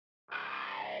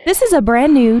This is a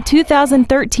brand new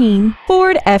 2013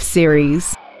 Ford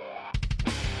F-Series.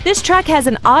 This truck has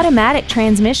an automatic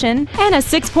transmission and a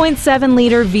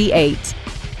 6.7-liter V8.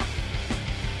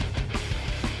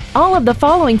 All of the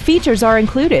following features are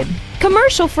included: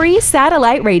 commercial-free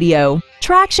satellite radio,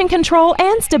 traction control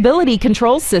and stability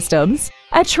control systems,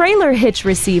 a trailer hitch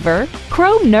receiver,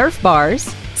 chrome Nerf bars,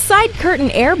 side curtain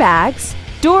airbags,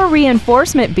 door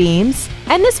reinforcement beams,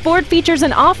 and this Ford features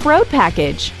an off-road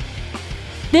package.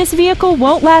 This vehicle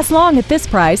won't last long at this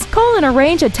price. Call and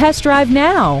arrange a test drive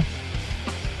now.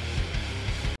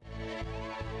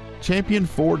 Champion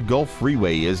Ford Gulf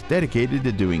Freeway is dedicated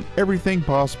to doing everything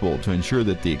possible to ensure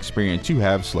that the experience you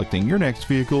have selecting your next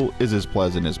vehicle is as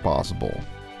pleasant as possible.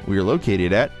 We are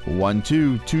located at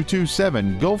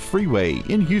 12227 Gulf Freeway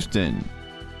in Houston.